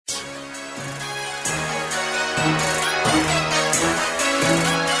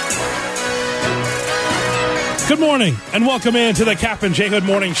Good morning, and welcome in to the Kap J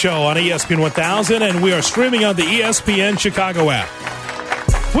Morning Show on ESPN 1000, and we are streaming on the ESPN Chicago app.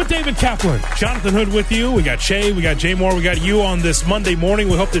 With David Kaplan, Jonathan Hood with you. We got Shay, we got Jay Moore, we got you on this Monday morning.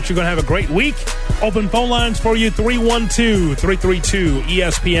 We hope that you're going to have a great week. Open phone lines for you,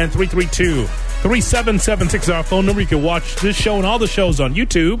 312-332-ESPN, 332-3776 is our phone number. You can watch this show and all the shows on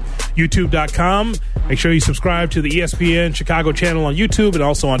YouTube, youtube.com. Make sure you subscribe to the ESPN Chicago channel on YouTube and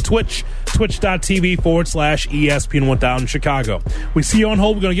also on Twitch, twitch.tv/ESPN 1000 Chicago. We see you on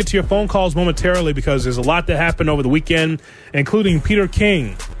hold. We're going to get to your phone calls momentarily because there's a lot that happened over the weekend, including Peter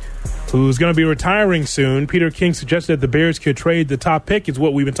King, who's going to be retiring soon. Peter King suggested that the Bears could trade the top pick. It's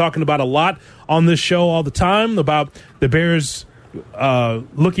what we've been talking about a lot on this show all the time, about the Bears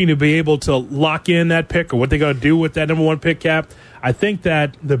looking to be able to lock in that pick or what they're going to do with that number one pick, Cap. I think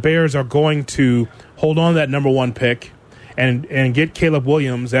that the Bears are going to hold on to that number one pick and get Caleb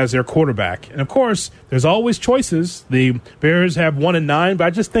Williams as their quarterback. And, of course, there's always choices. The Bears have 1 and 9, but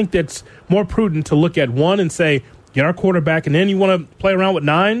I just think that's more prudent to look at 1 and say, get our quarterback, and then you want to play around with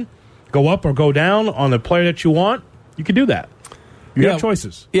 9, go up or go down on the player that you want, you can do that. You have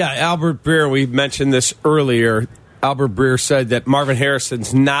choices. Yeah, Albert Breer, we mentioned this earlier. Albert Breer said that Marvin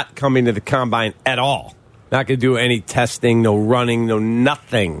Harrison's not coming to the combine at all. Not going to do any testing, no running, no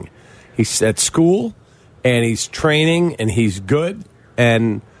nothing. He's at school, and he's training, and he's good.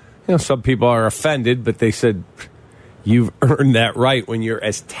 And, some people are offended, but they said, you've earned that right when you're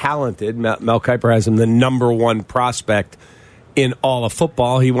as talented. Mel Kiper has him the number one prospect in all of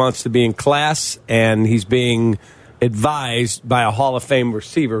football. He wants to be in class, and he's being advised by a Hall of Fame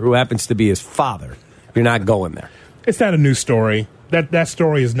receiver who happens to be his father. You're not going there. It's not a new story. That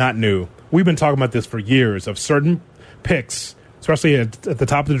story is not new. We've been talking about this for years, of certain picks, especially at the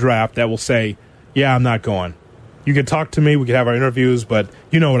top of the draft, that will say, yeah, I'm not going. You can talk to me, we can have our interviews, but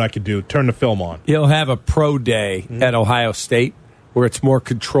you know what I could do. Turn the film on. He'll have a pro day at Ohio State where it's more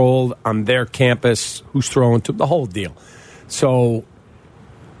controlled on their campus, who's throwing to the whole deal. So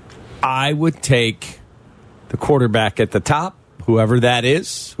I would take the quarterback at the top, whoever that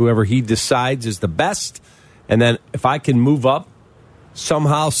is, whoever he decides is the best. And then if I can move up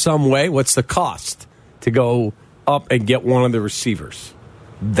somehow, some way, what's the cost to go up and get one of the receivers?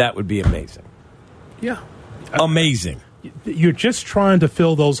 That would be amazing. Yeah. Amazing. You're just trying to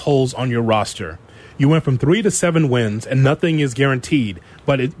fill those holes on your roster. You went from 3 to 7 wins, and nothing is guaranteed.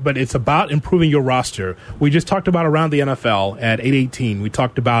 But it's about improving your roster. We just talked about around the NFL at 818. We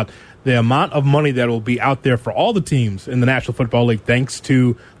talked about the amount of money that will be out there for all the teams in the National Football League, thanks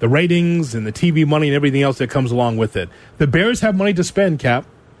to the ratings and the TV money and everything else that comes along with it. The Bears have money to spend, Cap,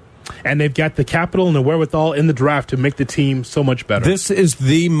 and they've got the capital and the wherewithal in the draft to make the team so much better. This is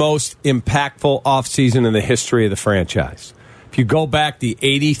the most impactful offseason in the history of the franchise. If you go back, the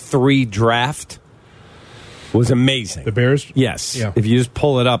 83 draft was amazing. The Bears? Yes. Yeah. If you just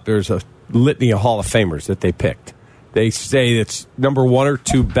pull it up, there's a litany of Hall of Famers that they picked. They say it's number 1 or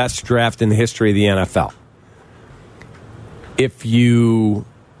 2 best draft in the history of the NFL. If you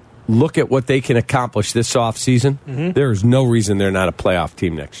look at what they can accomplish this offseason, there is no reason they're not a playoff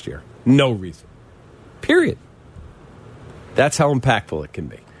team next year. No reason. Period. That's how impactful it can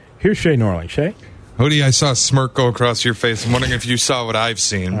be. Here's Shay Norling. Shay? Hoodie, I saw a smirk go across your face. I'm wondering if you saw what I've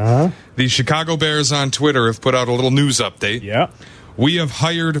seen. The Chicago Bears on Twitter have put out a little news update. Yeah. We have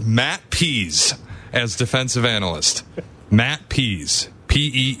hired Matt Pease as defensive analyst. Matt Pease.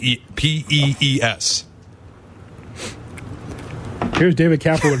 P-E-E-S. Here's David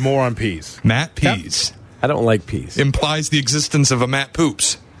Kaplan with more on Pease. Matt Pease. I don't like Pease. Implies the existence of a Matt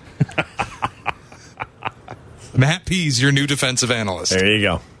Poops. Matt Pease, your new defensive analyst. There you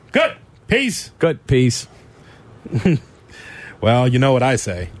go. Good. Pease. Good, Pease. Well, you know what I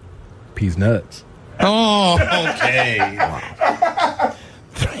say. Pease nuts. Oh, okay.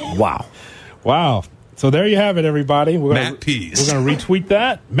 Wow. So there you have it, everybody. Matt Pease. We're going to retweet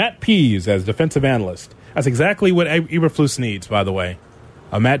that. Matt Pease as defensive analyst. That's exactly what Eberflus needs, by the way.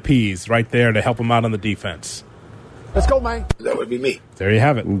 A Matt Pease right there to help him out on the defense. Let's go, man. That would be me. There you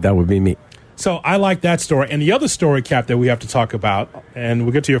have it. That would be me. So I like that story. And the other story, Cap, that we have to talk about, and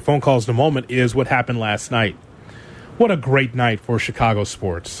we'll get to your phone calls in a moment, is what happened last night. What a great night for Chicago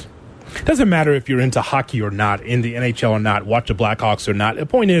sports. Doesn't matter if you're into hockey or not, in the NHL or not, watch the Blackhawks or not. The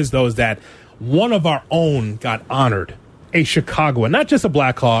point is, though, is that one of our own got honored, a Chicagoan, not just a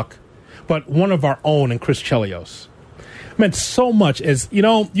Blackhawk, but one of our own, in Chris Chellos. Meant so much. As you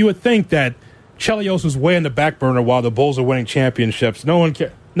know, you would think that Chelios was way in the back burner while the Bulls are winning championships. No one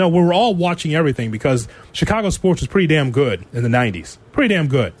cared. No, we were all watching everything because Chicago sports was pretty damn good in the 90s. Pretty damn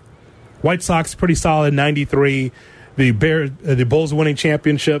good. White Sox pretty solid, 93. The Bulls winning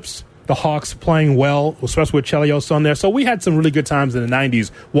championships. The Hawks playing well, especially with Chelios on there. So we had some really good times in the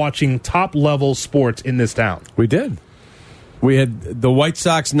 90s watching top-level sports in this town. We did. We had the White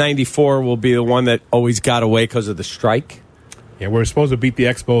Sox 94 will be the one that always got away because of the strike. Yeah, we're supposed to beat the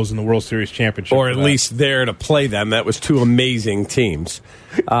Expos in the World Series championship. Or at least there to play them. That was two amazing teams.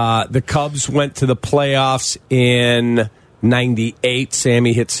 The Cubs went to the playoffs in 98.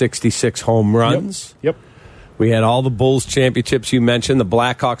 Sammy hit 66 home runs. Yep. We had all the Bulls championships you mentioned. The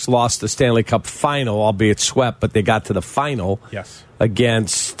Blackhawks lost the Stanley Cup final, albeit swept, but they got to the final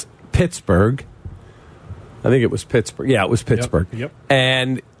against Pittsburgh. I think it was Pittsburgh. Yeah, it was Pittsburgh. Yep.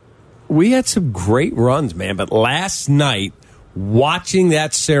 And we had some great runs, man. But last night, watching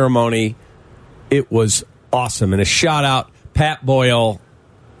that ceremony, it was awesome. And a shout-out, Pat Boyle,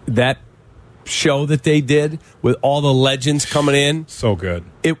 that show that they did with all the legends coming in. So good.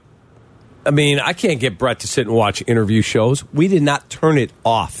 I can't get Brett to sit and watch interview shows. We did not turn it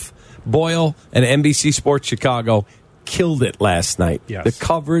off. Boyle and NBC Sports Chicago killed it last night. Yes. The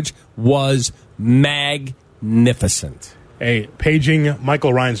coverage was magnificent. Hey, paging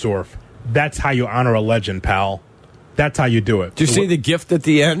Michael Reinsdorf. That's how you honor a legend, pal. That's how you do it. Did you see the gift at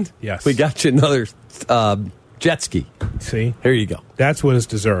the end? Yes. We got you another jet ski. See? Here you go. That's what it's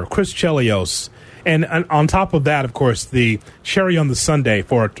deserved. Chris Chelios. And on top of that, of course, the cherry on the sundae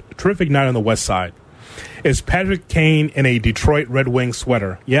for a terrific night on the West Side is Patrick Kane in a Detroit Red Wings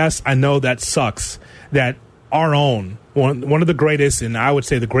sweater. Yes, I know that sucks. That our own, one of the greatest, and I would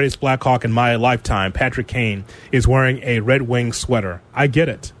say the greatest Blackhawk in my lifetime, Patrick Kane, is wearing a Red Wings sweater. I get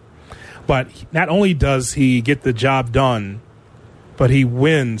it. But not only does he get the job done, but he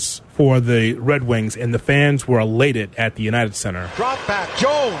wins for the Red Wings, and the fans were elated at the United Center. Drop back.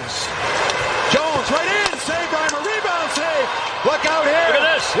 Jones right in. Save Reimer. Rebound save. Look out here. Look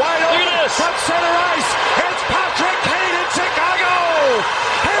at this. Wide Look open. at this. From center ice. It's Patrick Kane in Chicago.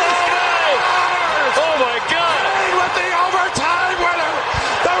 Oh, my God. Kane with the overtime winner.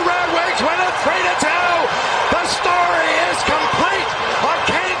 The Red Wings win it 3-2. The story is complete on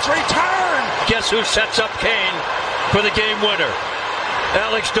Kane's return. Guess who sets up Kane for the game winner?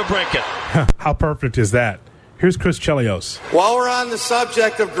 Alex DeBrincat. How perfect is that? Here's Chris Chelios. While we're on the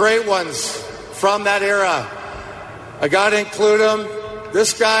subject of great ones from that era, I got to include him.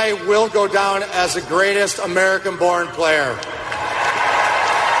 This guy will go down as the greatest American-born player.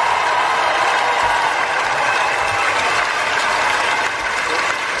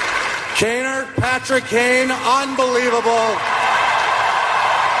 Kaner, Patrick Kane, unbelievable.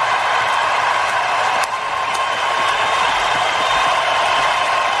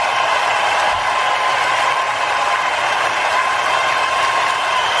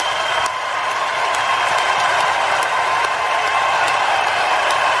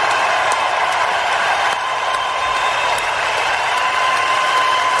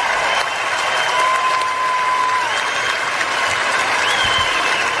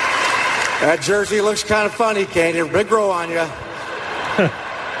 That jersey looks kind of funny, Kane. You're a big grow on you.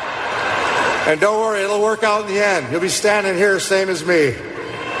 And don't worry, it'll work out in the end. You'll be standing here same as me.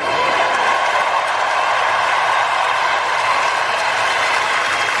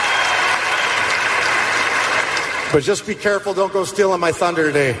 But just be careful, don't go stealing my thunder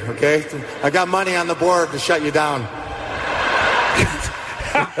today, okay? I got money on the board to shut you down.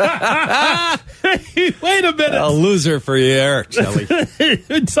 Wait a minute. A loser for you, Eric Shelley.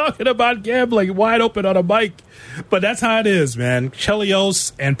 You're talking about gambling wide open on a mic. But that's how it is, man.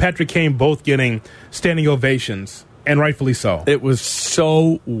 Chelios and Patrick Kane both getting standing ovations, and rightfully so. It was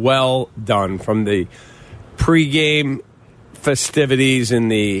so well done, from the pregame festivities in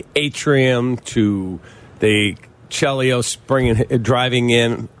the atrium to the Chelios driving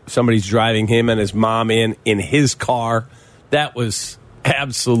in. Somebody's driving him and his mom in his car. That was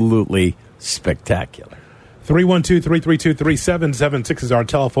absolutely spectacular. 312-332-3776 is our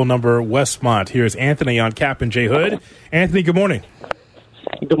telephone number. Westmont. Here's Anthony on Kap and J Hood. Anthony, good morning.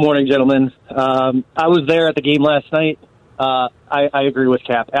 Good morning, gentlemen. I was there at the game last night. I agree with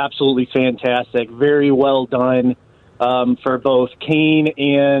Kap. Absolutely fantastic. Very well done for both Kane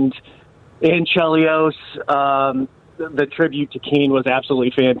and Chelios. The tribute to Kane was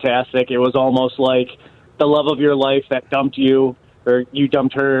absolutely fantastic. It was almost like the love of your life that dumped you, or you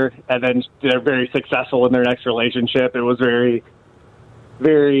dumped her, and then they're very successful in their next relationship. It was very,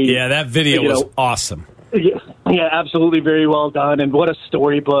 very... Yeah, that video was awesome. Yeah, absolutely very well done. And what a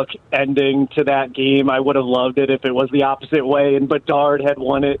storybook ending to that game. I would have loved it if it was the opposite way and Bedard had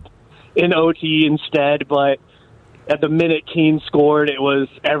won it in OT instead. But at the minute Kane scored,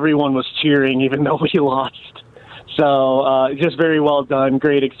 everyone was cheering, even though we lost. So just very well done.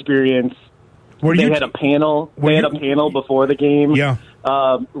 Great experience. They had a panel. They had a panel before the game. Yeah.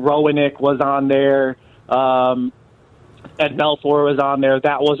 Roenick was on there. Ed Belfour was on there.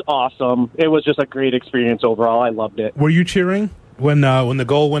 That was awesome. It was just a great experience overall. I loved it. Were you cheering when the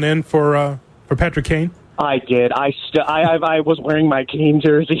goal went in for Patrick Kane? I did. I was wearing my Kane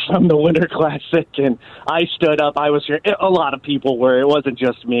jersey from the Winter Classic, and I stood up. I was here. A lot of people were. It wasn't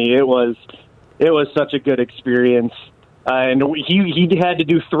just me. It was such a good experience. And he had to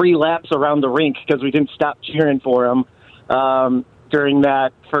do 3 laps around the rink because we didn't stop cheering for him during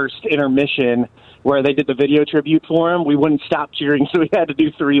that first intermission where they did the video tribute for him. We wouldn't stop cheering, so we had to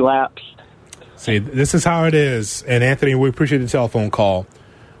do 3 laps. See, this is how it is. And, Anthony, we appreciate the telephone call.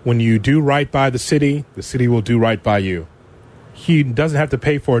 When you do right by the city will do right by you. He doesn't have to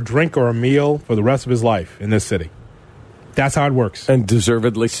pay for a drink or a meal for the rest of his life in this city. That's how it works. And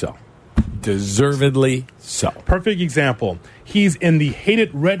deservedly so. Deservedly so. Perfect example. He's in the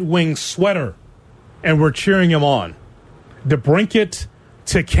hated Red Wings sweater, and we're cheering him on. DeBrincat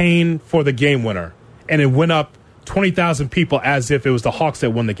to Kane for the game winner, and it went up 20,000 people as if it was the Hawks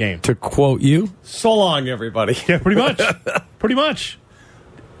that won the game. To quote you, so long, everybody. Yeah, pretty much. Pretty much.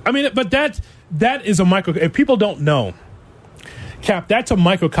 I mean, but that is a micro. If people don't know, Cap, that's a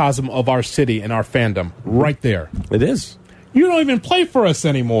microcosm of our city and our fandom right there. It is. You don't even play for us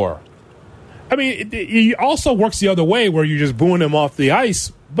anymore. I mean, it also works the other way where you're just booing him off the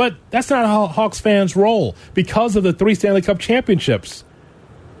ice, but that's not how Hawks fans roll because of the 3 Stanley Cup championships.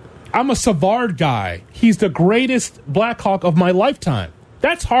 I'm a Savard guy. He's the greatest Blackhawk of my lifetime.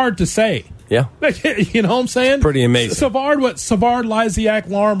 That's hard to say. Yeah. You know what I'm saying? It's pretty amazing. Savard, Lysiak,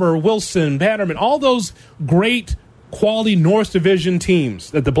 Larmer, Wilson, Batterman, all those great quality North Division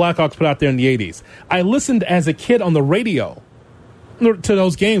teams that the Blackhawks put out there in the 80s. I listened as a kid on the radio to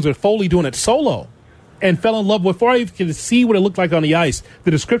those games with Foley doing it solo and fell in love with, before I even could see what it looked like on the ice.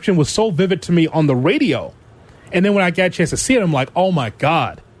 The description was so vivid to me on the radio. And then when I got a chance to see it, I'm like, oh my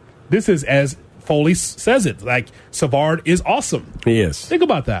God, this is as Foley says it. Like, Savard is awesome. He is. Think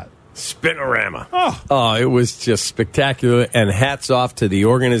about that. Spinorama. Oh, it was just spectacular, and hats off to the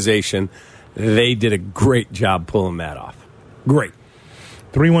organization. They did a great job pulling that off. Great.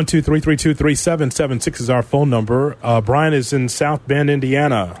 312-332-3776 is our phone number. Brian is in South Bend,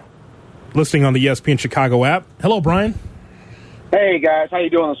 Indiana, listening on the ESPN Chicago app. Hello, Brian. Hey, guys. How you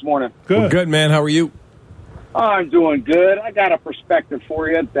doing this morning? Good. Well, good, man. How are you? I'm doing good. I got a perspective for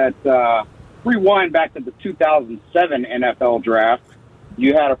you that rewind back to the 2007 NFL draft.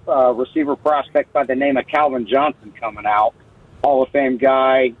 You had a receiver prospect by the name of Calvin Johnson coming out, Hall of Fame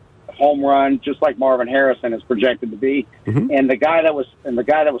guy, home run, just like Marvin Harrison is projected to be. Mm-hmm. And the guy that was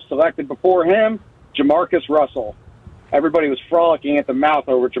selected before him, Jamarcus Russell. Everybody was frolicking at the mouth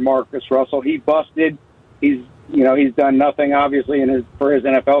over Jamarcus Russell. He busted. He's done nothing obviously for his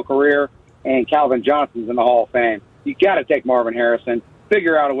NFL career. And Calvin Johnson's in the Hall of Fame. You got to take Marvin Harrison.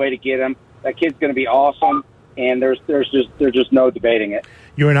 Figure out a way to get him. That kid's going to be awesome. And there's just no debating it.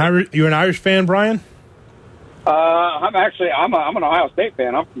 You're an Irish fan, Brian? I'm an Ohio State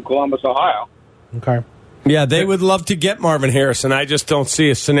fan. I'm from Columbus, Ohio. Okay. Yeah, they would love to get Marvin Harrison. I just don't see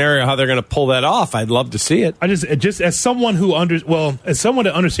a scenario how they're going to pull that off. I'd love to see it. I just as someone as someone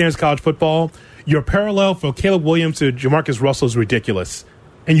that understands college football, your parallel for Caleb Williams to Jamarcus Russell is ridiculous,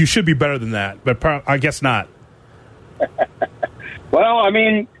 and you should be better than that. But I guess not. Well, I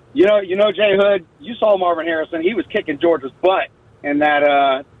mean, you know, Jay Hood, you saw Marvin Harrison. He was kicking Georgia's butt in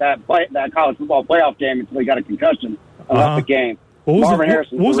that college football playoff game until he got a concussion and left the game. What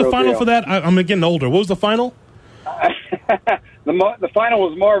was the final for that? I'm getting older. What was the final? The final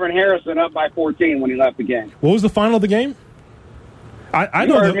was Marvin Harrison up by 14 when he left the game. What was the final of the game? I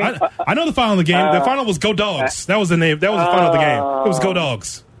know the final of the game. The final was Go Dogs. That was the name. That was the final of the game. It was Go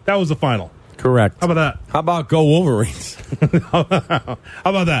Dogs. That was the final. Correct. How about that? How about Go Wolverines? How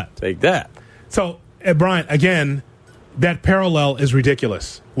about that? Take that. So, Brian, again, that parallel is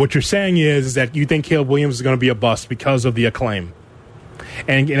ridiculous. What you're saying is that you think Caleb Williams is going to be a bust because of the acclaim.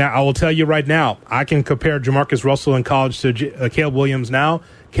 And I will tell you right now, I can compare Jamarcus Russell in college to Caleb Williams now.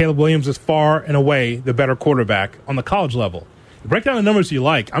 Caleb Williams is far and away the better quarterback on the college level. Break down the numbers you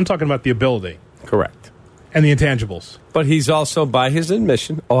like. I'm talking about the ability. Correct. And the intangibles. But he's also, by his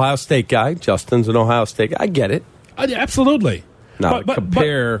admission, Ohio State guy. Justin's an Ohio State guy. I get it. Absolutely. Now,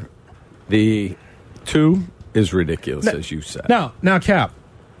 compare the two is ridiculous, as you said. Now, Cap,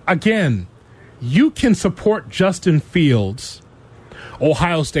 again, you can support Justin Fields,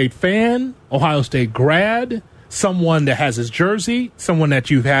 Ohio State fan, Ohio State grad, someone that has his jersey, someone that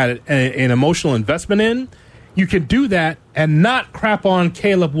you've had an emotional investment in. You can do that and not crap on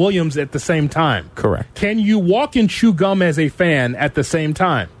Caleb Williams at the same time. Correct. Can you walk and chew gum as a fan at the same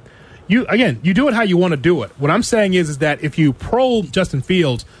time? You do it how you want to do it. What I'm saying is that if you pro Justin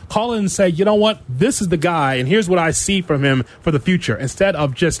Fields, call in and say, you know what, this is the guy, and here's what I see from him for the future, instead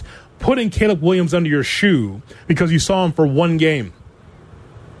of just putting Caleb Williams under your shoe because you saw him for one game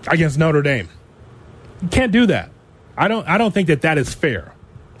against Notre Dame. You can't do that. I don't think that is fair.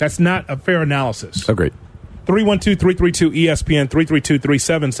 That's not a fair analysis. Agreed. 312-332-ESPN,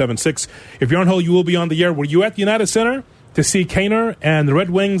 332-3776. If you're on hold, you will be on the air. Were you at the United Center to see Kaner and the Red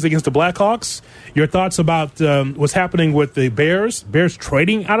Wings against the Blackhawks? Your thoughts about what's happening with the Bears? Bears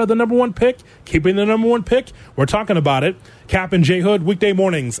trading out of the number one pick, keeping the number one pick? We're talking about it. Kap and J Hood, weekday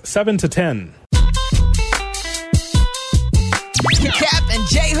mornings, 7 to 10. Kap and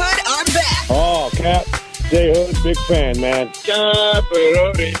J Hood are back. Oh, Kap J Hood, big fan, man.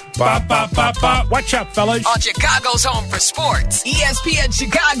 Watch out, fellas. On Chicago's home for sports, ESPN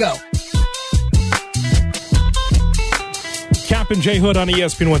Chicago. Kap and J Hood on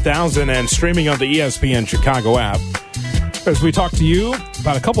ESPN 1000 and streaming on the ESPN Chicago app. As we talk to you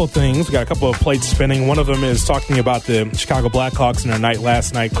about a couple of things, we got a couple of plates spinning. One of them is talking about the Chicago Blackhawks and their night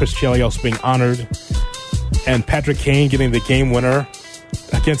last night. Chris Chellos being honored, and Patrick Kane getting the game winner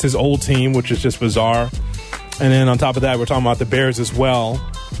against his old team, which is just bizarre. And then on top of that, we're talking about the Bears as well.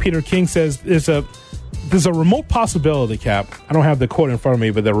 Peter King says there's a remote possibility, Kap. I don't have the quote in front of me,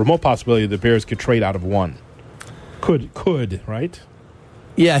 but the remote possibility the Bears could trade out of one. Could, right?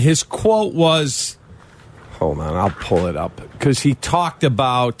 Yeah, his quote was, hold on, I'll pull it up, because he talked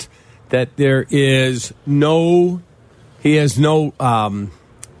about that he has no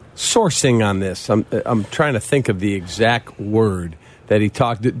sourcing on this. I'm trying to think of the exact word that he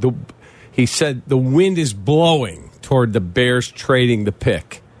talked. He said the wind is blowing toward the Bears trading the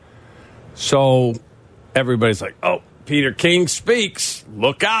pick. So everybody's like, oh, Peter King speaks.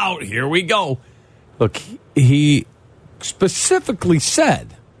 Look out. Here we go. Look, he specifically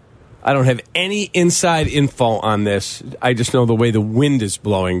said, I don't have any inside info on this. I just know the way the wind is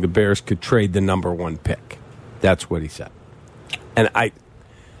blowing, the Bears could trade the number one pick. That's what he said. And I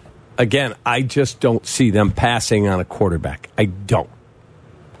just don't see them passing on a quarterback. I don't.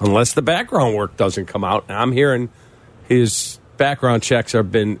 Unless the background work doesn't come out. And I'm hearing his background checks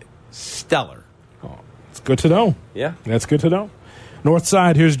have been stellar. Oh, it's good to know. Yeah. That's good to know. North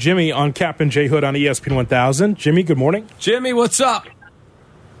Side, here's Jimmy on Kap and J Hood on ESPN 1000. Jimmy, good morning. Jimmy, what's up?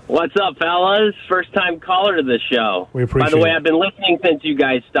 What's up, fellas? First time caller to the show. We appreciate it. By the way, I've been listening since you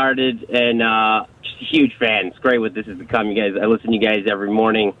guys started, and just a huge fan. It's great what this has become. You guys, I listen to you guys every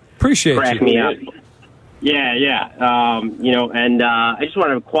morning. Appreciate Crack you. me up. Yeah. I just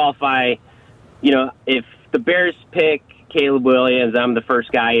wanted to qualify, if the Bears pick Caleb Williams, I'm the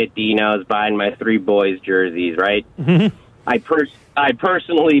first guy at Dino's buying my three boys jerseys, right? Mm-hmm. I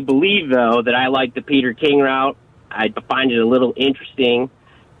personally believe, though, that I like the Peter King route. I find it a little interesting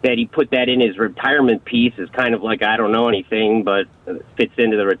that he put that in his retirement piece as kind of like I don't know anything, but it fits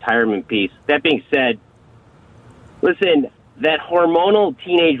into the retirement piece. That being said, listen, that hormonal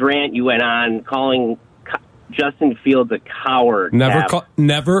teenage rant you went on calling Justin Fields a coward.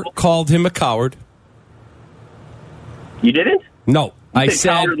 Never called him a coward. You didn't? No. I said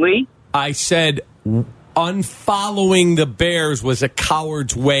cowardly? I said unfollowing the Bears was a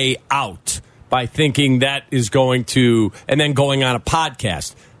coward's way out by thinking that is going to, and then going on a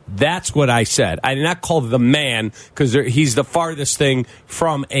podcast. That's what I said. I did not call the man, because he's the farthest thing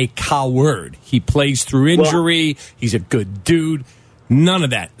from a coward. He plays through injury. He's a good dude. None of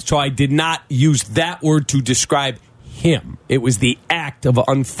that. So I did not use that word to describe him. It was the act of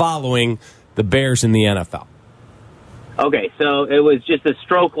unfollowing the Bears in the NFL. Okay, so it was just a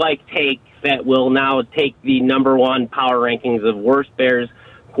stroke-like take that will now take the number one power rankings of worst Bears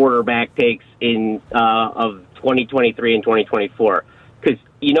quarterback takes of 2023 and 2024. Because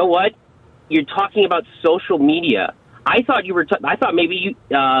you know what? You're talking about social media. I thought I thought maybe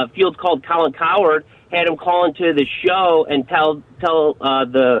Fields called Colin Cowherd, had him call into the show and tell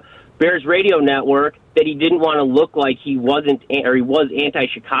the Bears radio network that he didn't want to look like he was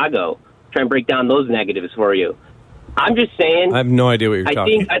anti-Chicago. Try and break down those negatives for you. I'm just saying. I have no idea what you're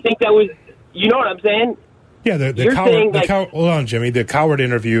talking about. I think that was, you know what I'm saying? Yeah, hold on, Jimmy. The Cowherd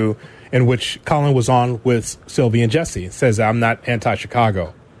interview in which Colin was on with Sylvie and Jesse says, I'm not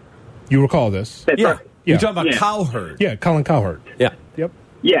anti-Chicago. You recall this? That's right. You're talking about Cowherd. Yeah, Colin Cowherd. Yeah. Yep.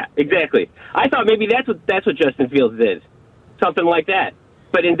 Yeah, exactly. I thought maybe that's what Justin Fields did. Something like that.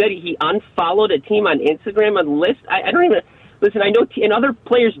 But instead he unfollowed a team on Instagram on the list. I don't even... Listen, I know and other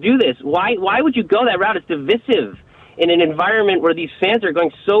players do this. Why would you go that route? It's divisive in an environment where these fans are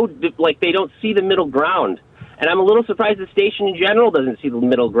going so, like, they don't see the middle ground. And I'm a little surprised the station in general doesn't see the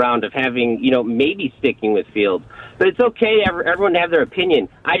middle ground of having, maybe sticking with Fields. But it's okay, everyone to have their opinion.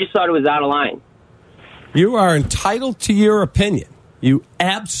 I just thought it was out of line. You are entitled to your opinion. You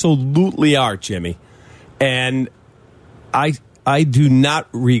absolutely are, Jimmy. And I do not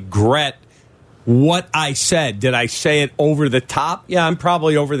regret what I said. Did I say it over the top? Yeah, I'm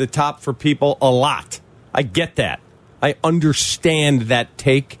probably over the top for people a lot. I get that. I understand that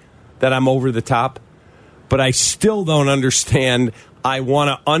take that I'm over the top. But I still don't understand. I want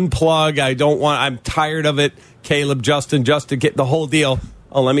to unplug. I'm tired of it. Caleb, Justin, get the whole deal.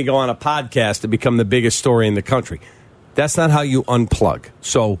 Oh, let me go on a podcast to become the biggest story in the country. That's not how you unplug.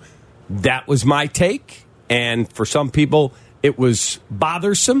 So that was my take. And for some people, it was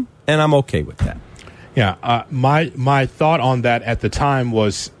bothersome, and I'm okay with that. Yeah, my thought on that at the time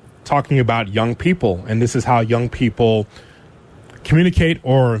was talking about young people, and this is how young people communicate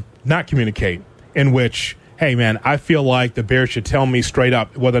or not communicate, in which, hey, man, I feel like the Bears should tell me straight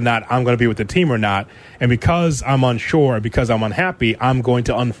up whether or not I'm going to be with the team or not. And because I'm unsure, because I'm unhappy, I'm going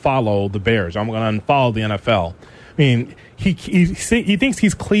to unfollow the Bears. I'm going to unfollow the NFL. I mean, he thinks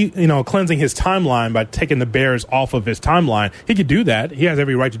he's cleansing his timeline by taking the Bears off of his timeline. He could do that. He has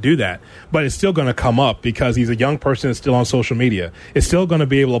every right to do that. But it's still going to come up because he's a young person that's still on social media. It's still going to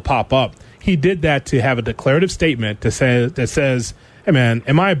be able to pop up. He did that to have a declarative statement that says, hey, man,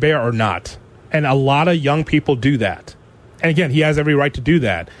 am I a Bear or not? And a lot of young people do that. And again, he has every right to do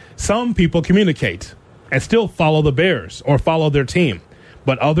that. Some people communicate and still follow the Bears or follow their team.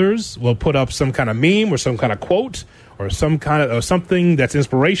 But others will put up some kind of meme or some kind of quote or something that's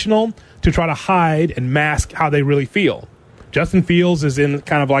inspirational to try to hide and mask how they really feel. Justin Fields is in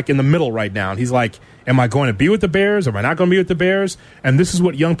the middle right now. And he's like, am I going to be with the Bears? Or am I not going to be with the Bears? And this is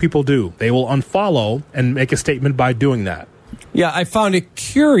what young people do. They will unfollow and make a statement by doing that. Yeah, I found it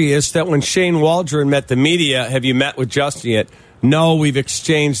curious that when Shane Waldron met the media, have you met with Justin yet? No, we've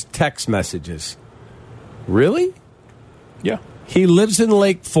exchanged text messages. Really? Yeah. He lives in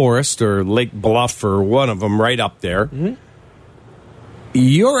Lake Forest or Lake Bluff or one of them right up there. Mm-hmm.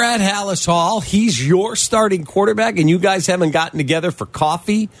 You're at Hallis Hall. He's your starting quarterback, and you guys haven't gotten together for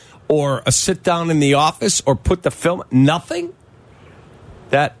coffee or a sit down in the office or put the film. Nothing?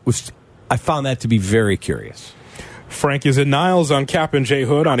 I found that to be very curious. Frank is at Niles on Kap and J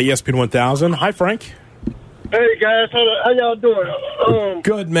Hood on ESPN 1000. Hi, Frank. Hey, guys. How y'all doing?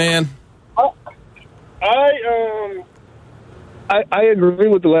 Good, man. I agree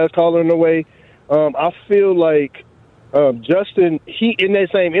with the last caller in a way. I feel like Justin, he in that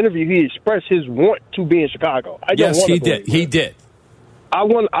same interview, he expressed his want to be in Chicago. Yes, he did. He did. I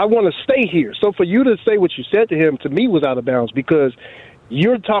want to stay here. So for you to say what you said to him, to me, was out of bounds because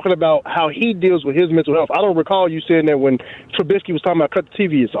you're talking about how he deals with his mental health. I don't recall you saying that when Trubisky was talking about cut the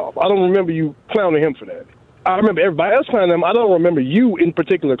TVs off. I don't remember you clowning him for that. I remember everybody else clowning him. I don't remember you in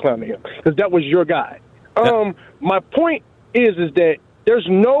particular clowning him because that was your guy. My point is that there's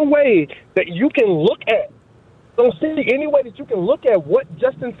no way that you can look at, don't see any way that you can look at what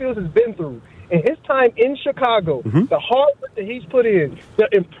Justin Fields has been through in his time in Chicago, the hard work that he's put in, the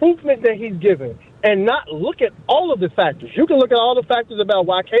improvement that he's given, and not look at all of the factors. You can look at all the factors about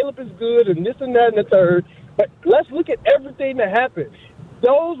why Caleb is good and this and that and the third, but let's look at everything that happened.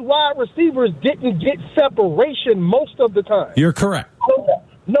 Those wide receivers didn't get separation most of the time. You're correct.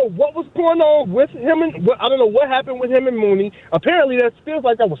 No, what was going on with him and I don't know what happened with him and Mooney. Apparently, that feels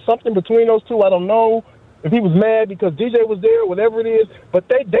like there was something between those two. I don't know if he was mad because DJ was there, whatever it is. But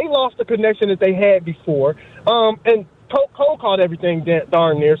they lost the connection that they had before. And Cole caught everything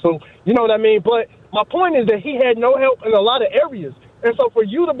darn near. So you know what I mean. But my point is that he had no help in a lot of areas. And so for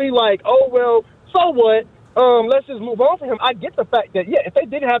you to be like, oh well, so what? Let's just move on from him. I get the fact that if they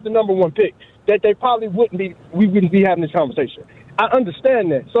did have the number one pick, that they probably we wouldn't be having this conversation. I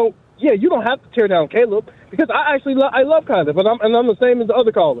understand that. So, you don't have to tear down Caleb because I actually I love Caleb, but I'm the same as the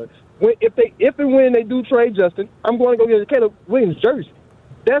other caller. If and when they do trade Justin, I'm going to go get Caleb Williams jersey.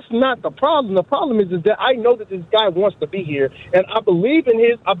 That's not the problem. The problem is that I know that this guy wants to be here, and I believe in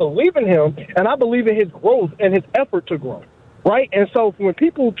him, and I believe in his growth and his effort to grow. Right? And so when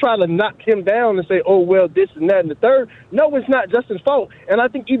people try to knock him down and say, oh, well, this and that and the third, no, it's not Justin's fault. And I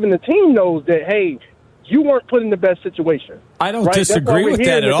think even the team knows that, hey, you weren't put in the best situation. I don't disagree with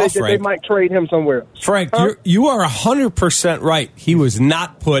that at all, Frank. They might trade him somewhere. Frank, you are 100% right. He was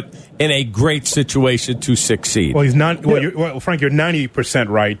not put in a great situation to succeed. Well, he's not. Well, Frank, you're 90%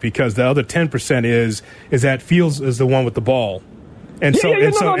 right because the other 10% is that Fields is the one with the ball. And so, when you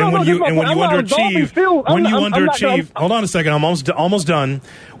underachieve, hold on a second, I'm almost done.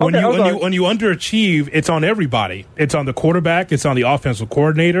 When you underachieve, it's on everybody. It's on the quarterback, it's on the offensive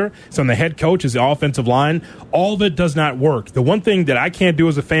coordinator, it's on the head coach, it's the offensive line. All of it does not work. The one thing that I can't do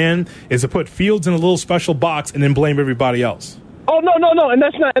as a fan is to put Fields in a little special box and then blame everybody else. Oh no, and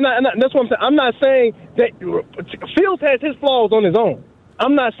that's not, and that's what I'm saying. I'm not saying that Fields has his flaws on his own.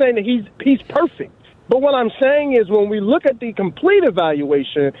 I'm not saying that he's perfect. But what I'm saying is when we look at the complete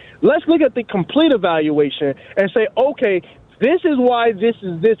evaluation, let's look at the complete evaluation and say, okay, this is why this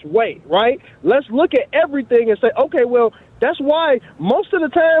is this way, right? Let's look at everything and say, okay, well, that's why most of the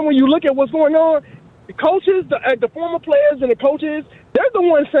time when you look at what's going on, the coaches, the former players and the coaches, they're the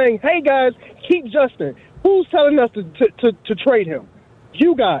ones saying, hey, guys, keep Justin. Who's telling us to trade him?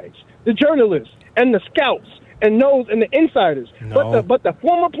 You guys, the journalists and the scouts. And the insiders. No. But the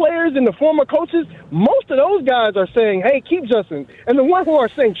former players and the former coaches, most of those guys are saying, hey, keep Justin. And the ones who are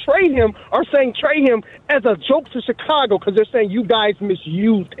saying trade him are saying trade him as a joke to Chicago because they're saying you guys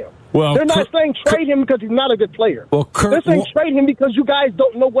misused him. Well, they're not saying trade him because he's not a good player. Well, they're saying trade him because you guys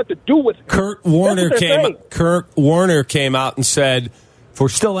don't know what to do with him. Kurt Warner came out and said, if we're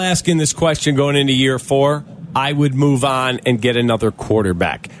still asking this question going into year 4, I would move on and get another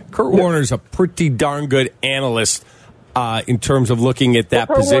quarterback. Kurt Warner's a pretty darn good analyst in terms of looking at that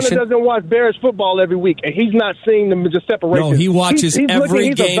position. Kurt Warner doesn't watch Bears football every week, and he's not seeing the separation. No, he watches every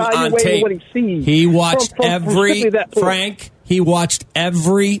game on tape. What he sees he watched he watched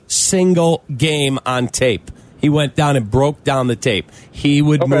every single game on tape. He went down and broke down the tape. He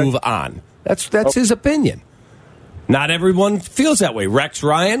would move on. That's his opinion. Not everyone feels that way. Rex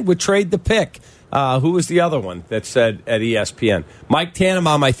Ryan would trade the pick. Who was the other one that said at ESPN? Mike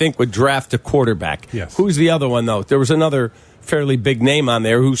Tannenbaum, I think, would draft a quarterback. Yes. Who's the other one, though? There was another fairly big name on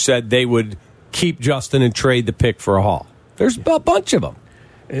there who said they would keep Justin and trade the pick for a haul. There's a bunch of them.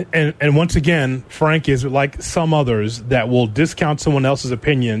 And once again, Frank is like some others that will discount someone else's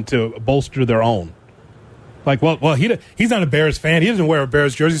opinion to bolster their own. Like, well, he's not a Bears fan. He doesn't wear a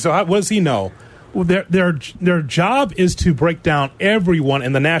Bears jersey, so what does he know? Well, their job is to break down everyone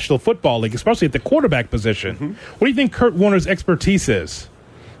in the National Football League, especially at the quarterback position. Mm-hmm. What do you think Kurt Warner's expertise is?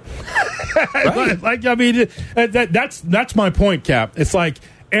 Right. That's my point, Cap. It's like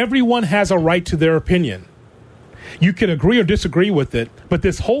everyone has a right to their opinion. You can agree or disagree with it, but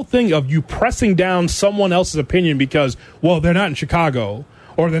this whole thing of you pressing down someone else's opinion because, well, they're not in Chicago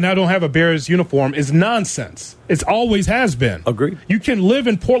or they now don't have a Bears uniform is nonsense. It always has been. Agreed. You can live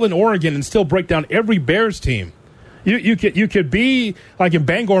in Portland, Oregon, and still break down every Bears team. You could be like in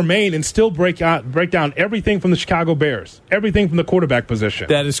Bangor, Maine, and still break down everything from the Chicago Bears, everything from the quarterback position.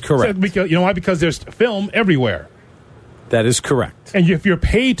 That is correct. So, because, you know why? Because there's film everywhere. That is correct. And if you're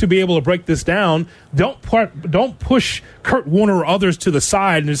paid to be able to break this down, don't push Kurt Warner or others to the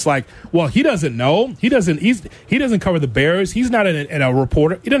side and it's like, well, he doesn't know. He doesn't cover the Bears. He's not a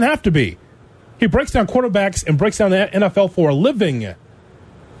reporter. He doesn't have to be. He breaks down quarterbacks and breaks down the NFL for a living.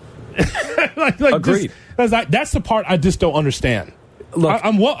 Agreed. That's the part I just don't understand. Look,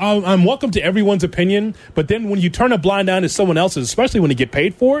 I'm welcome to everyone's opinion, but then when you turn a blind eye to someone else's, especially when they get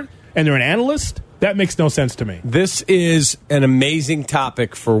paid for it and they're an analyst, that makes no sense to me. This is an amazing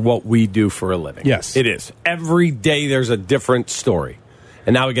topic for what we do for a living. Yes. It is. Every day there's a different story.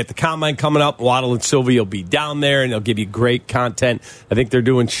 And now we get the Combine coming up. Waddle and Sylvie will be down there, and they'll give you great content. I think they're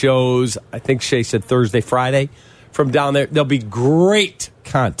doing shows, I think Shay said Thursday, Friday, from down there. There'll be great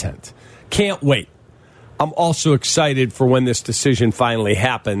content. Can't wait. I'm also excited for when this decision finally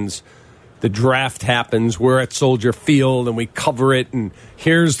happens. The draft happens, we're at Soldier Field, and we cover it, and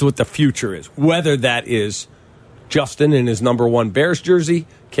here's what the future is. Whether that is Justin in his number 1 Bears jersey,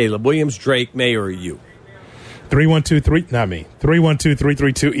 Caleb Williams, Drake May, or you.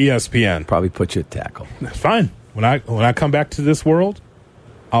 312-332-ESPN. Probably put you at tackle. That's fine. When I come back to this world,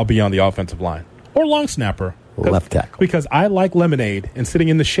 I'll be on the offensive line. Or long snapper. Left tackle. Because I like lemonade and sitting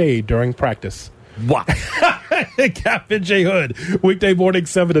in the shade during practice. Wow. Kap J Hood, weekday morning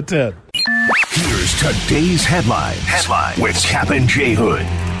 7 to 10. Here's today's headlines with Kap J Hood.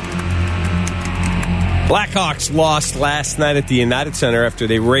 Blackhawks lost last night at the United Center after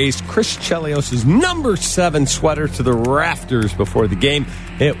they raised Chris Chellos' number 7 sweater to the rafters before the game.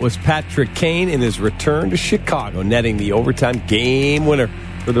 It was Patrick Kane in his return to Chicago, netting the overtime game winner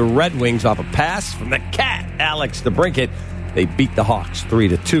for the Red Wings off a pass from the Cat, Alex DeBrincat. They beat the Hawks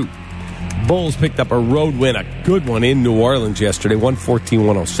 3-2. Bulls picked up a road win, a good one in New Orleans yesterday,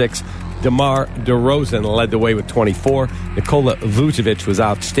 114-106. DeMar DeRozan led the way with 24. Nikola Vucevic was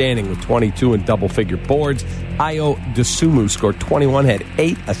outstanding with 22 and double-figure boards. Ayo Dosunmu scored 21, had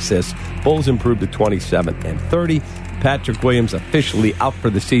 8 assists. Bulls improved to 27 and 30. Patrick Williams officially out for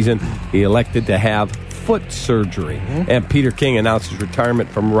the season. He elected to have foot surgery. And Peter King announced his retirement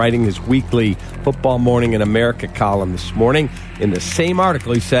from writing his weekly Football Morning in America column this morning. In the same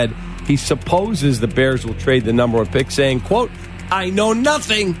article, he said he supposes the Bears will trade the number 1 pick, saying, quote, I know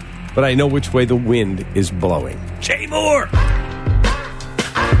nothing, but I know which way the wind is blowing. Jay Moore.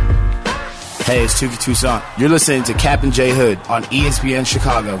 Hey, it's Tuki Toussaint. You're listening to Kap and J Hood on ESPN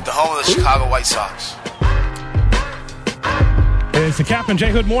Chicago, the home of the Chicago White Sox. It's the Kap and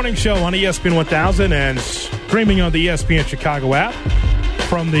J Hood Morning Show on ESPN 1000 and streaming on the ESPN Chicago app.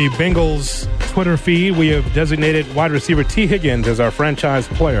 From the Bengals Twitter feed, we have designated wide receiver T. Higgins as our franchise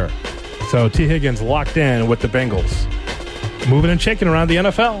player. So T. Higgins locked in with the Bengals. Moving and shaking around the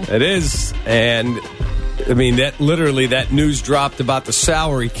NFL. It is. And, I mean, that news dropped about the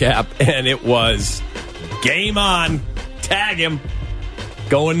salary cap, and it was game on. Tag him.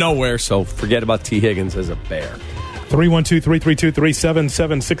 Going nowhere, so forget about T. Higgins as a Bear.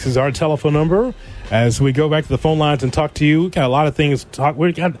 312-332-3776 is our telephone number. As we go back to the phone lines and talk to you, we got a lot of things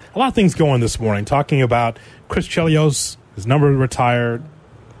going this morning. Talking about Chris Chellos, his number retired.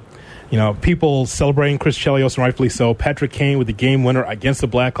 You know, people celebrating Chris Chellos, and rightfully so. Patrick Kane with the game winner against the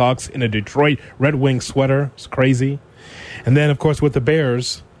Blackhawks in a Detroit Red Wings sweater. It's crazy. And then, of course, with the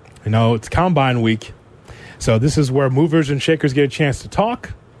Bears, you know, it's Combine Week. So this is where movers and shakers get a chance to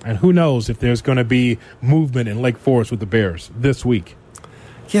talk. And who knows if there's going to be movement in Lake Forest with the Bears this week.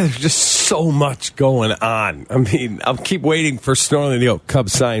 Yeah, there's just so much going on. I mean, I'll keep waiting for Snorling to go.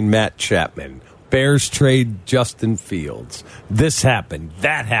 Cubs sign Matt Chapman. Bears trade Justin Fields. This happened.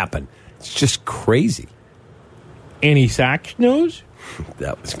 That happened. It's just crazy. Any Sox news?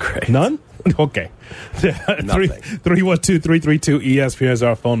 That was great. None? Okay. 312-332-ESPN is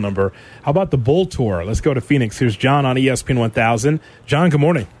our phone number. How about the Bull Tour? Let's go to Phoenix. Here's John on ESPN 1000. John, good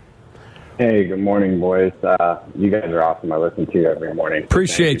morning. Hey, good morning, boys. You guys are awesome. I listen to you every morning.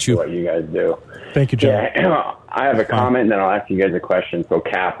 Appreciate you. For what you guys do. Thank you, John. Yeah, I have a comment, and then I'll ask you guys a question. So,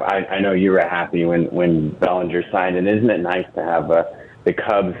 Cap, I know you were happy when Bellinger signed, and isn't it nice to have the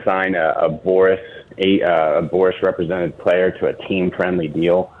Cubs sign a Boris represented player to a team-friendly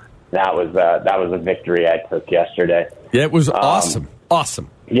deal? That was a victory I took yesterday. Yeah, it was awesome. Awesome.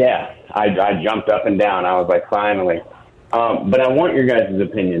 Yeah, I jumped up and down. I was like, finally. But I want your guys'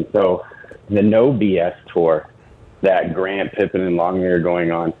 opinion. So the No BS tour that Grant, Pippen, and Longmire are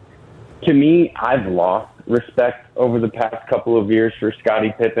going on, to me, I've lost respect over the past couple of years for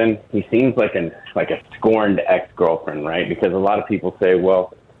Scottie Pippen. He seems like a scorned ex-girlfriend, right? Because a lot of people say,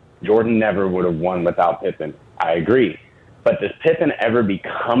 well, Jordan never would have won without Pippen. I agree. But does Pippen ever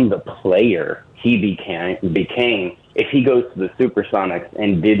become the player he became if he goes to the Supersonics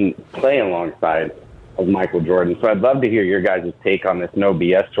and didn't play alongside of Michael Jordan? So I'd love to hear your guys' take on this No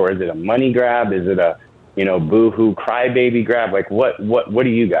BS tour. Is it a money grab? Is it a, boo-hoo crybaby grab? Like, what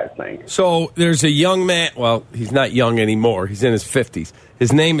do you guys think? So there's a young man. Well, he's not young anymore. He's in his 50s.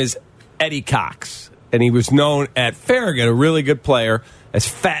 His name is Eddie Cox, and he was known at Farragut, a really good player, as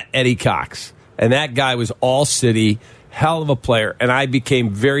Fat Eddie Cox. And that guy was all city. Hell of a player, and I became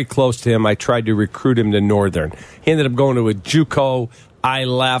very close to him. I tried to recruit him to Northern. He ended up going to a JUCO. I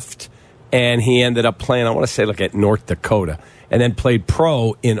left, and he ended up playing, I want to say, at North Dakota, and then played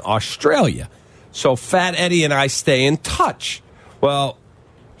pro in Australia. So Fat Eddie and I stay in touch. Well,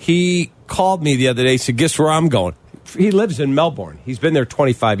 he called me the other day, said, guess where I'm going? He lives in Melbourne. He's been there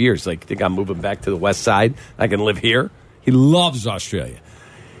 25 years. Think I'm moving back to the west side? I can live here? He loves Australia.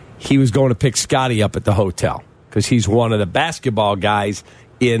 He was going to pick Scotty up at the hotel, because he's one of the basketball guys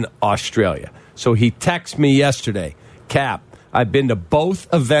in Australia. So he texted me yesterday, Cap, I've been to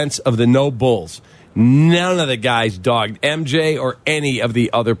both events of the No Bulls. None of the guys dogged MJ or any of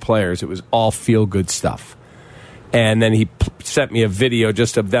the other players. It was all feel-good stuff. And then he sent me a video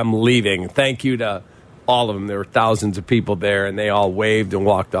just of them leaving. Thank you to all of them. There were thousands of people there, and they all waved and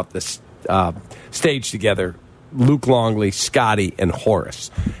walked up the stage together. Luke Longley, Scotty, and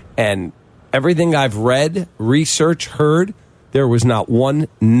Horace. And everything I've read, researched, heard, there was not one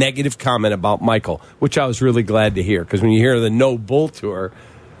negative comment about Michael, which I was really glad to hear. Because when you hear the No Bull Tour,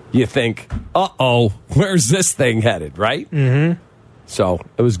 you think, uh-oh, where's this thing headed, right? Mm-hmm. So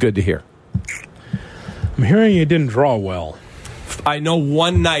it was good to hear. I'm hearing you didn't draw well. I know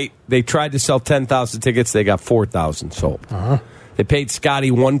one night they tried to sell 10,000 tickets. They got 4,000 sold. Uh-huh. They paid Scotty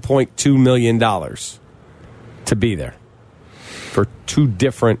 $1.2 million to be there for two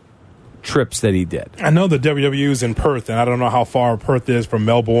different trips that he did. I know the WWE's in Perth, and I don't know how far Perth is from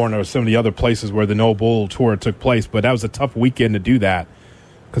Melbourne or some of the other places where the No Bull Tour took place, but that was a tough weekend to do that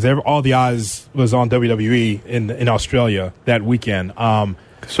because all the eyes was on WWE in Australia that weekend.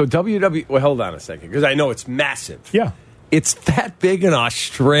 So well, hold on a second, because I know it's massive. Yeah. It's that big in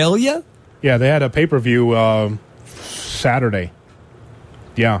Australia? Yeah, they had a pay-per-view Saturday.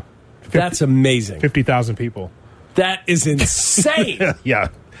 Yeah. That's amazing. 50,000 people. That is insane. Yeah.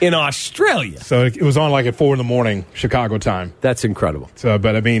 In Australia. So it was on like at 4 a.m. Chicago time. That's incredible. So,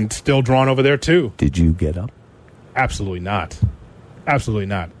 but I mean, still drawn over there too. Did you get up? Absolutely not. Absolutely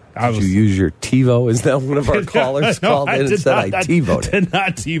not. Did you use your TiVo? Is that one of our callers called in and said I TiVo'd it? Did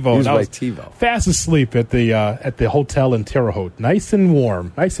not TiVo. Use my TiVo. Fast asleep at the hotel in Terre Haute. Nice and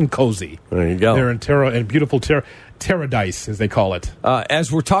warm. Nice and cozy. There you go. They're in beautiful Paradise, as they call it. As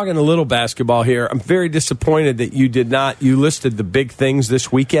we're talking a little basketball here, I'm very disappointed that you did not. You listed the big things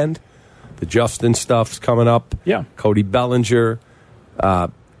this weekend. The Justin stuff's coming up. Yeah. Cody Bellinger,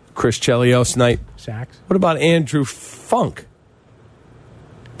 Chris Chelios night. Sacks. What about Andrew Funk?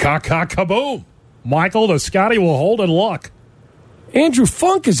 Kaboom! Michael, the Scotty will hold and luck. Andrew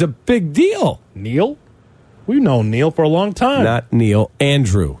Funk is a big deal. Neil? We've known Neil for a long time. Not Neil.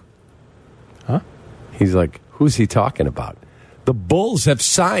 Andrew. Huh? He's like, who's he talking about? The Bulls have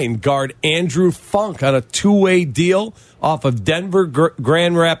signed guard Andrew Funk on a 2-way deal off of Denver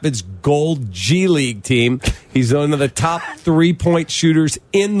Grand Rapids Gold G League team. He's one of the top 3-point shooters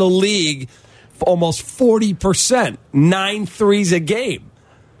in the league, almost 40%, 9 threes a game.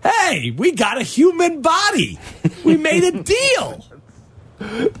 Hey, we got a human body. We made a deal.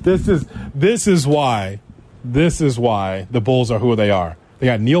 This is why the Bulls are who they are. They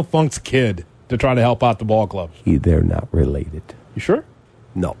got Neil Funk's kid to try to help out the ball club. They're not related. You sure?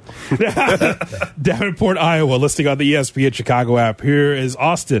 No. Davenport, Iowa, listing on the ESPN Chicago app. Here is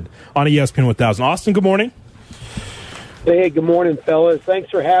Austin on ESPN 1000. Austin, good morning. Hey, good morning, fellas.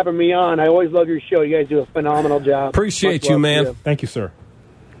 Thanks for having me on. I always love your show. You guys do a phenomenal job. Appreciate you, man. Thank you, sir.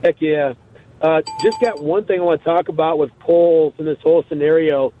 Heck yeah. Just got one thing I want to talk about with Poles in this whole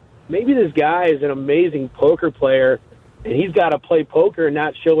scenario. Maybe this guy is an amazing poker player, and he's got to play poker and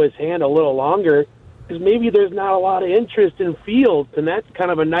not show his hand a little longer, because maybe there's not a lot of interest in Fields, and that's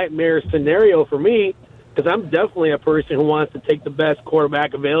kind of a nightmare scenario for me, because I'm definitely a person who wants to take the best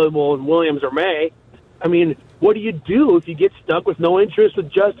quarterback available in Williams or May. I mean, what do you do if you get stuck with no interest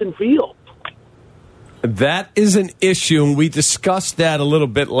with Justin Fields? That is an issue, and we discussed that a little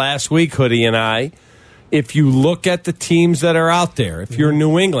bit last week, Hoodie and I. If you look at the teams that are out there, if you're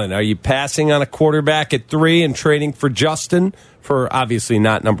New England, are you passing on a quarterback at 3 and trading for Justin for obviously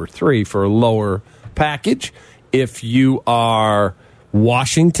not number 3 for a lower package? If you are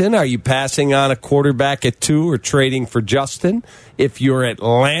Washington, are you passing on a quarterback at 2 or trading for Justin? If you're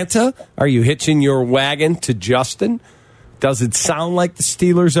Atlanta, are you hitching your wagon to Justin? Does it sound like the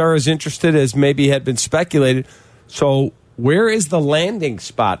Steelers are as interested as maybe had been speculated? So where is the landing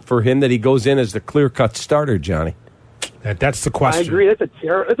spot for him that he goes in as the clear-cut starter, Johnny? That's the question. I agree.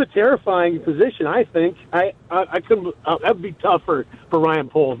 That's a terrifying position, I think. I couldn't. That'd be tough for Ryan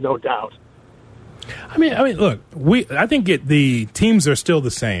Poles, no doubt. I mean, look, I think the teams are still the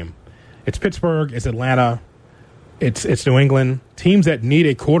same. It's Pittsburgh, it's Atlanta, it's New England, teams that need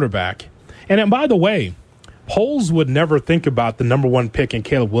a quarterback. And by the way, Poles would never think about the number 1 pick in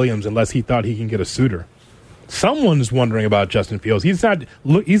Caleb Williams unless he thought he can get a suitor. Someone's wondering about Justin Fields. He's not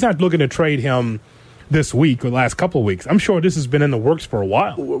looking to trade him this week or the last couple of weeks. I'm sure this has been in the works for a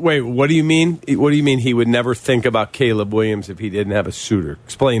while. Wait, what do you mean? What do you mean he would never think about Caleb Williams if he didn't have a suitor?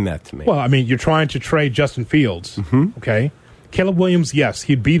 Explain that to me. Well, I mean, you're trying to trade Justin Fields, okay? Caleb Williams, yes,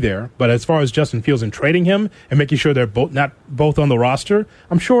 he'd be there, but as far as Justin Fields and trading him and making sure they're not both on the roster,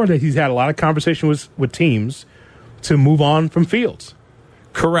 I'm sure that he's had a lot of conversation with teams to move on from Fields.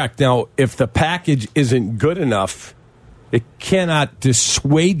 Correct. Now, if the package isn't good enough, it cannot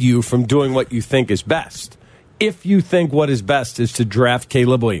dissuade you from doing what you think is best. If you think what is best is to draft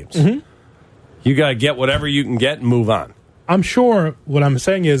Caleb Williams, you got to get whatever you can get and move on. I'm sure, what I'm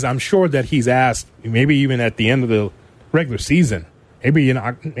saying is, I'm sure that he's asked, maybe even at the end of the regular season, maybe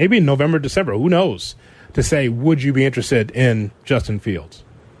in November, December, who knows, to say, would you be interested in Justin Fields?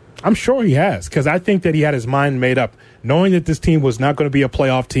 I'm sure he has, because I think that he had his mind made up, knowing that this team was not going to be a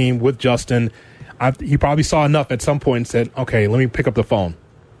playoff team with Justin. He probably saw enough at some point and said, okay, let me pick up the phone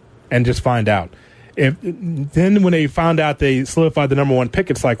and just find out. Then when they found out they solidified the number 1 pick,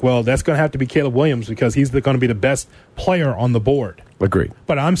 it's like, well, that's going to have to be Caleb Williams because he's going to be the best player on the board. Agreed.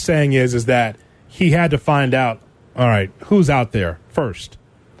 But I'm saying is that he had to find out, all right, who's out there first.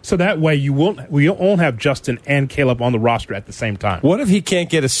 So that way we won't have Justin and Caleb on the roster at the same time. What if he can't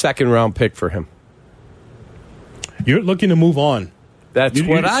get a second-round pick for him? You're looking to move on. That's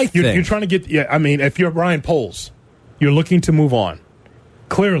what I think. You're trying to get. Yeah, I mean, if you're Ryan Poles, you're looking to move on.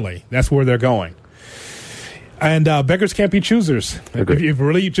 Clearly, that's where they're going. And beggars can't be choosers. If you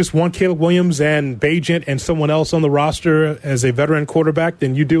really just want Caleb Williams and Bajent and someone else on the roster as a veteran quarterback,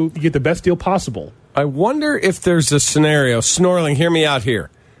 then you get the best deal possible. I wonder if there's a scenario. Snorling, hear me out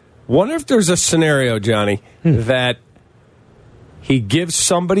here. Wonder if there's a scenario, Johnny, that he gives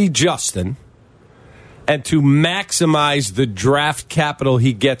somebody Justin, and to maximize the draft capital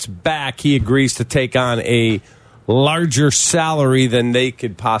he gets back, he agrees to take on a larger salary than they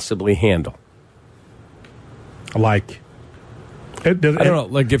could possibly handle. Like, I don't know.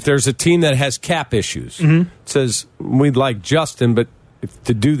 Like if there's a team that has cap issues, says we'd like Justin, but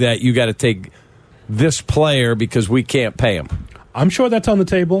to do that, you got to take this player because we can't pay him. I'm sure that's on the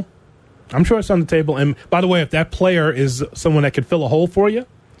table. And by the way, if that player is someone that could fill a hole for you,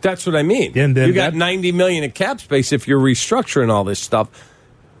 that's what I mean. Then you got $90 million in cap space. If you're restructuring all this stuff,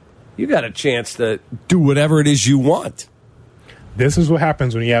 you got a chance to do whatever it is you want. This is what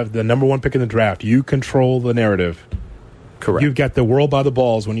happens when you have the number one pick in the draft. You control the narrative. Correct. You've got the world by the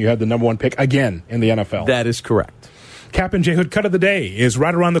balls when you have the number one pick again in the NFL. That is correct. Kap and J Hood Cut of the Day is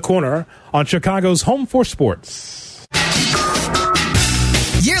right around the corner on Chicago's Home for Sports.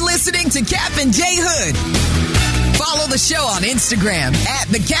 You're listening to Kap and J Hood. Follow the show on Instagram at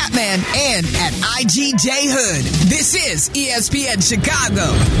The Catman and at IGJHood. This is ESPN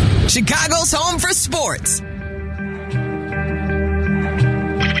Chicago, Chicago's Home for Sports.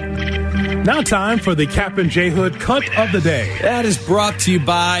 Now time for the Kap and J Hood Cut of the Day. That is brought to you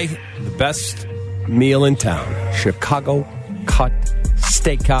by the best meal in town, Chicago Cut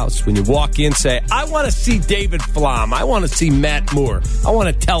Steakhouse. When you walk in, say, I want to see David Flom. I want to see Matt Moore. I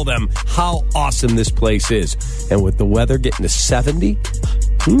want to tell them how awesome this place is. And with the weather getting to 70,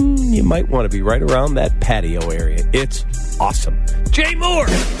 you might want to be right around that patio area. It's awesome. Jay Moore!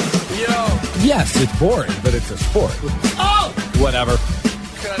 Yo! Yes, it's boring, but it's a sport. Oh! Whatever.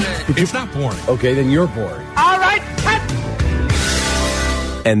 It's not boring. Okay, then you're boring. All right, cut!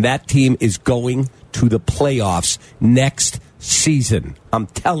 And that team is going to the playoffs next season. I'm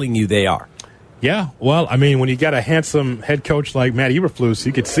telling you they are. Yeah, well, I mean, when you got a handsome head coach like Matt Eberflus,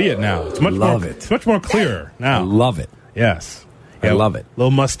 you can see it now. It's much It's much more clear now. I love it. Yes. I love it.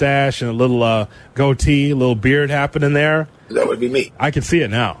 Little mustache and a little goatee, a little beard happening there. That would be me. I can see it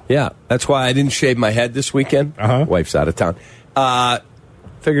now. Yeah, that's why I didn't shave my head this weekend. Wife's out of town.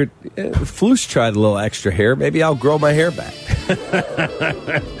 Figured, Flus tried a little extra hair. Maybe I'll grow my hair back.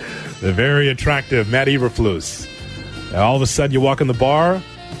 The very attractive Matt Eberflus. All of a sudden, you walk in the bar,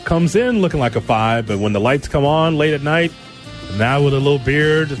 comes in looking like a 5, but when the lights come on late at night, now with a little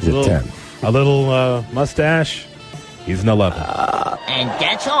beard, a little mustache, he's an 11. And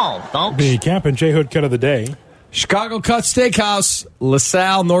that's all, folks. The Kap and J Hood Cut of the Day. Chicago Cut Steakhouse,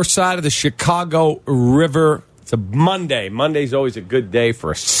 LaSalle, north side of the Chicago River. It's a Monday. Monday's always a good day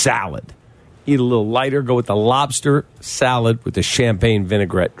for a salad. Eat a little lighter, go with the lobster salad with the champagne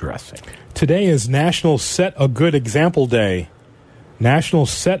vinaigrette dressing. Today is National Set a Good Example Day. National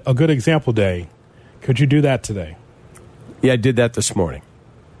Set a Good Example Day. Could you do that today? Yeah, I did that this morning.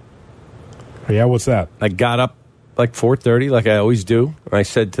 Yeah, what's that? I got up like 4:30 like I always do. And I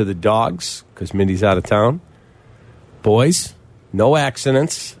said to the dogs, because Mindy's out of town, boys, no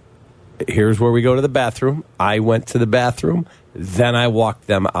accidents. Here's where we go to the bathroom. I went to the bathroom. Then I walked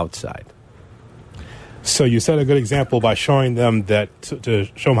them outside. So you set a good example by showing them that to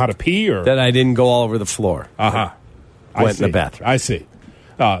show them how to pee, or that I didn't go all over the floor. Went in the bathroom. I see.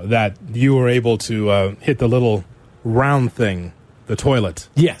 That you were able to hit the little round thing, the toilet.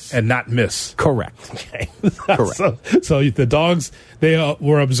 Yes, and not miss. Correct. Okay. Correct. So the dogs, they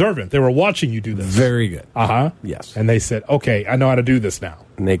were observant. They were watching you do this. Very good. Yes. And they said, "Okay, I know how to do this now."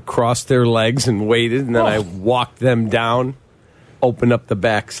 And they crossed their legs and waited, and then I walked them down. Opened up the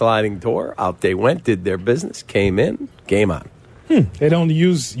back sliding door. Out they went, did their business, came in, game on. They don't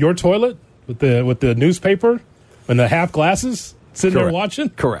use your toilet with the newspaper and the half glasses sitting there watching?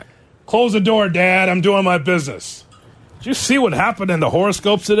 Correct. Close the door, Dad. I'm doing my business. Did you see what happened in the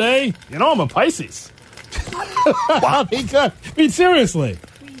horoscopes today? You know I'm a Pisces. Wow. I mean, seriously.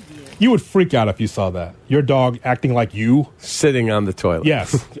 You would freak out if you saw that. Your dog acting like you. Sitting on the toilet.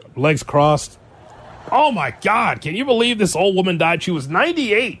 Yes. Legs crossed. Oh, my God. Can you believe this old woman died? She was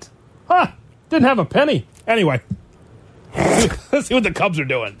 98. Didn't have a penny. Anyway. Let's see what the Cubs are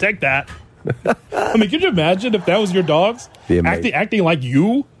doing. Take that. I mean, could you imagine if that was your dogs? Acting like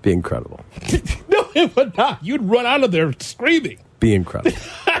you? Be incredible. No, it would not. You'd run out of there screaming. Be incredible.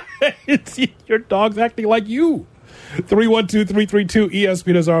 It's your dog's acting like you.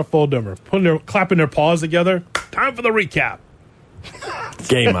 312-332-ESPN is our phone number. Clapping their paws together. Time for the recap.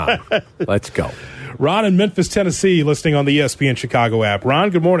 Game on. Let's go. Ron in Memphis, Tennessee, listening on the ESPN Chicago app.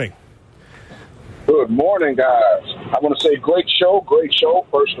 Ron, good morning. Good morning, guys. I want to say great show,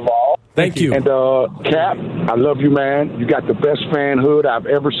 first of all. Thank you. And, Cap, I love you, man. You got the best fanhood I've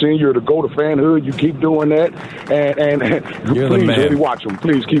ever seen. You're the go-to fanhood. You keep doing that. And You're please the man. really watch them.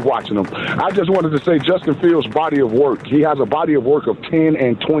 Please keep watching them. I just wanted to say Justin Fields' body of work. He has a body of work of 10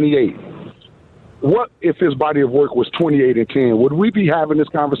 and 28. What if his body of work was 28 and 10? Would we be having this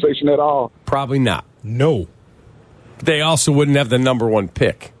conversation at all? Probably not. No. They also wouldn't have the number 1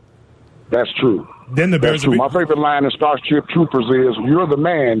 pick. That's true. Then the Bears My favorite line in Starship Troopers is, "You're the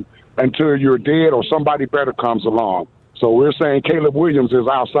man until you're dead or somebody better comes along." So we're saying Caleb Williams is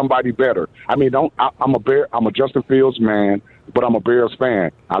our somebody better. I mean, I'm a Justin Fields man, but I'm a Bears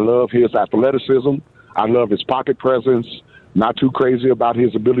fan. I love his athleticism. I love his pocket presence. Not too crazy about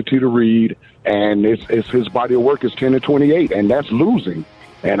his ability to read, and it's his body of work is 10 and 28, and that's losing.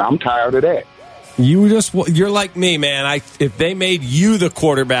 And I'm tired of that. You're like me, man. If they made you the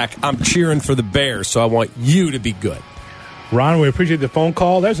quarterback, I'm cheering for the Bears, so I want you to be good. Ron, we appreciate the phone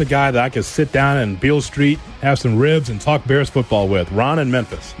call. There's a guy that I could sit down in Beale Street, have some ribs, and talk Bears football with. Ron in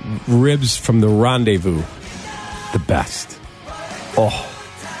Memphis. Ribs from the Rendezvous. The best. Oh.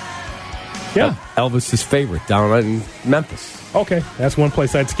 Yeah. Elvis's favorite down in Memphis. Okay, that's one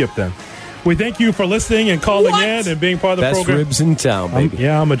place I'd skip then. We thank you for listening and calling in and being part of the Best program. ribs in town, baby.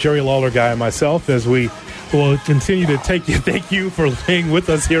 I'm a Jerry Lawler guy myself, as we will continue to thank you for being with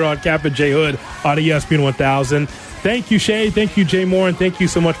us here on Kap and J Hood on ESPN 1000. Thank you, Shay. Thank you, Jay Moore. And thank you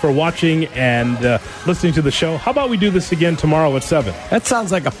so much for watching and listening to the show. How about we do this again tomorrow at 7? That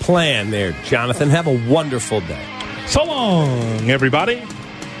sounds like a plan there, Jonathan. Have a wonderful day. So long, everybody.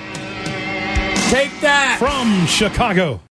 Take that. From Chicago.